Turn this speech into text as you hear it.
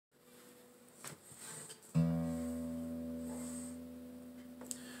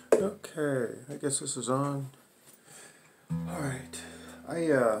Okay, I guess this is on. Alright, I'm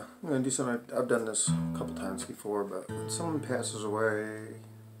going to do something. I've done this a couple times before, but when someone passes away,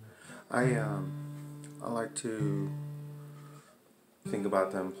 I like to think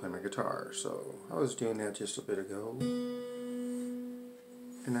about them playing my guitar. So I was doing that just a bit ago. And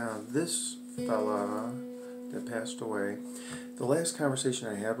now this fella that passed away, the last conversation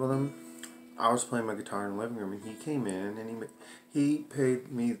I had with him, I was playing my guitar in the living room, and he came in and he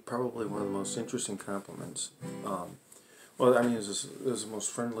paid me probably one of the most interesting compliments. Well, I mean, it was the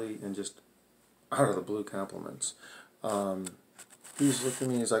most friendly and just out of the blue compliments. He just looked at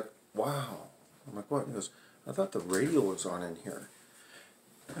me and he's like, "Wow." I'm like, "What?" He goes, "I thought the radio was on in here."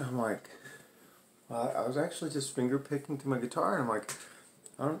 And I'm like, well, I was actually just finger picking to my guitar, and I'm like,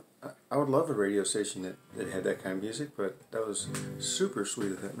 I would love a radio station that had that kind of music, but that was super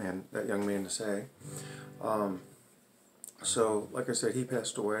sweet of that young man to say. So, like I said, he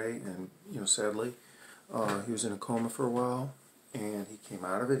passed away, and sadly, he was in a coma for a while, and he came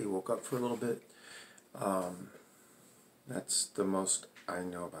out of it. He woke up for a little bit. That's the most I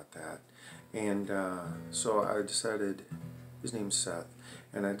know about that. And so I decided, his name's Seth,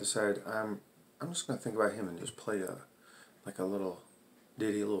 and I decided I'm just going to think about him and just play a little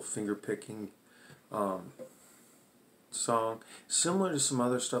ditty, a little finger picking song, similar to some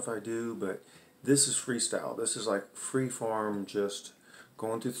other stuff I do, but this is freestyle. This is like free form, just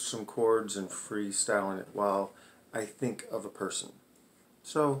going through some chords and freestyling it while I think of a person.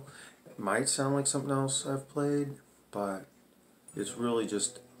 So it might sound like something else I've played, but it's really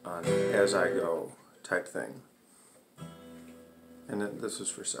just an as I go type thing. And this is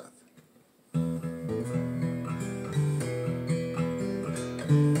for Seth.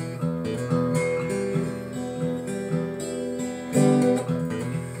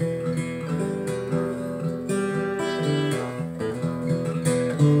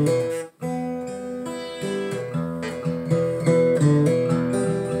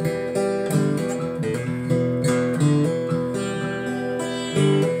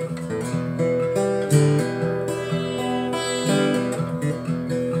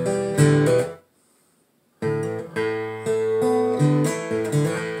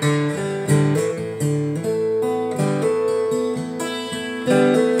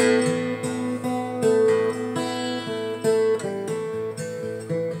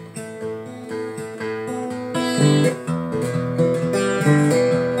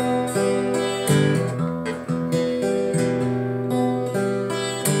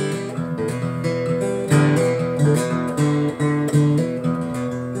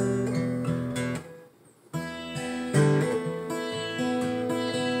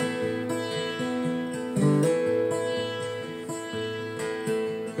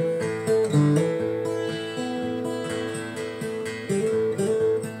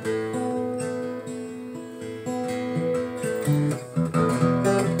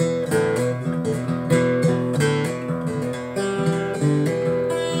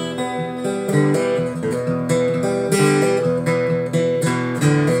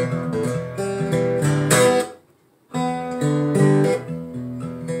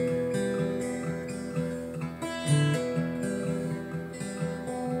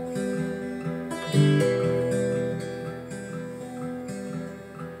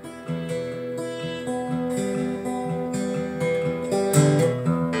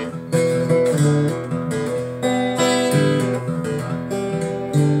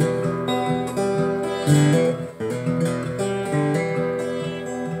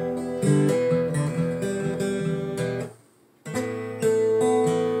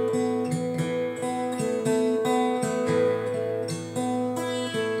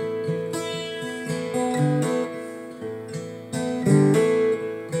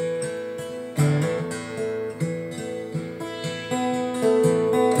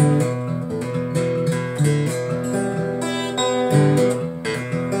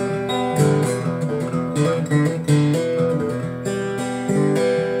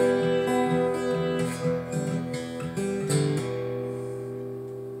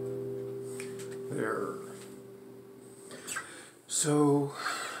 There. So,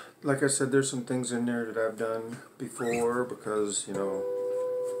 like I said, there's some things in there that I've done before because,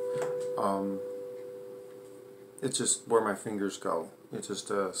 it's just where my fingers go. It's just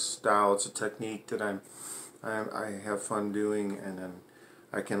a style, it's a technique that I have fun doing, and then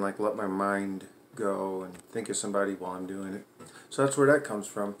I can like let my mind go and think of somebody while I'm doing it. So that's where that comes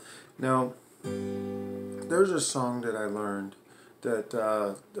from. Now, there's a song that I learned that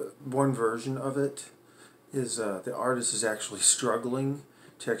one version of it is the artist is actually struggling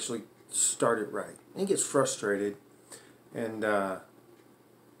to actually start it right. And he gets frustrated, and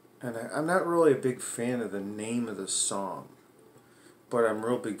And I'm not really a big fan of the name of the song, but I'm a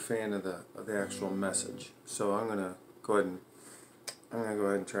real big fan of the actual message. So I'm gonna go ahead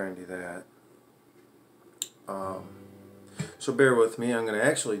and try and do that. So bear with me. I'm gonna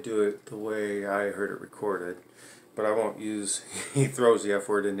actually do it the way I heard it recorded, but I won't use. He throws the F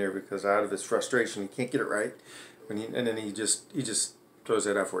word in there because out of his frustration he can't get it right, and then he just throws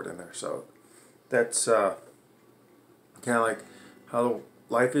that F word in there. So that's kind of like how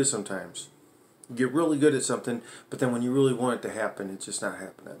life is sometimes. You get really good at something, but then when you really want it to happen, it's just not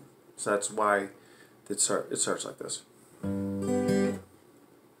happening. So that's why it starts like this.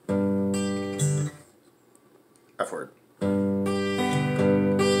 F word.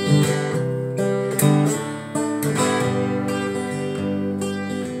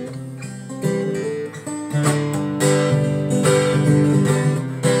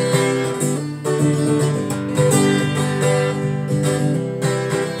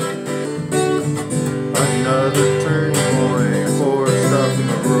 Another turning point, four stuff in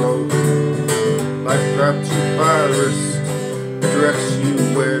the road. Life grabs you by the wrist, directs you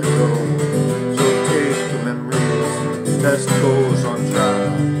where to go. So take the memories, test goes on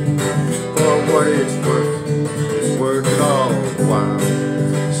trial. For what it's worth it all the while.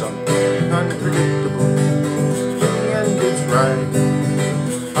 Something unpredictable, in the end it's right.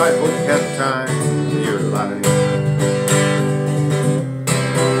 I hope you have time in your life.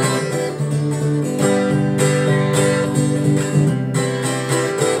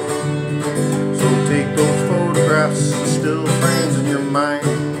 Still frames in your mind,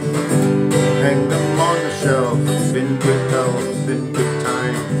 hang them on the shelf. Been good health, been good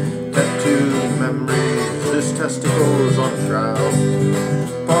time. Tattoo memories, this testicle's on trial.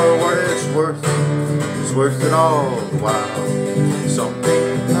 For what it's worth it all the while.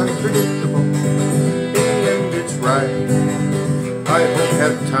 Something unpredictable, in the end it's right. I hope you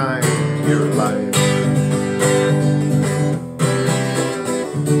have time in your life.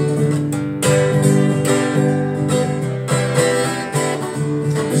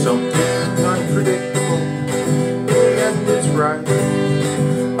 Right.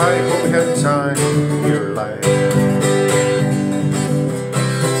 I hope you have time in your life.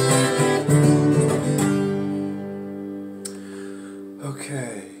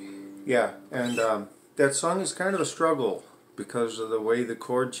 Okay, yeah, and that song is kind of a struggle because of the way the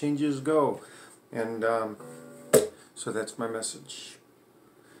chord changes go, and so that's my message.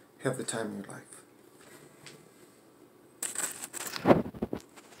 Have the time in your life.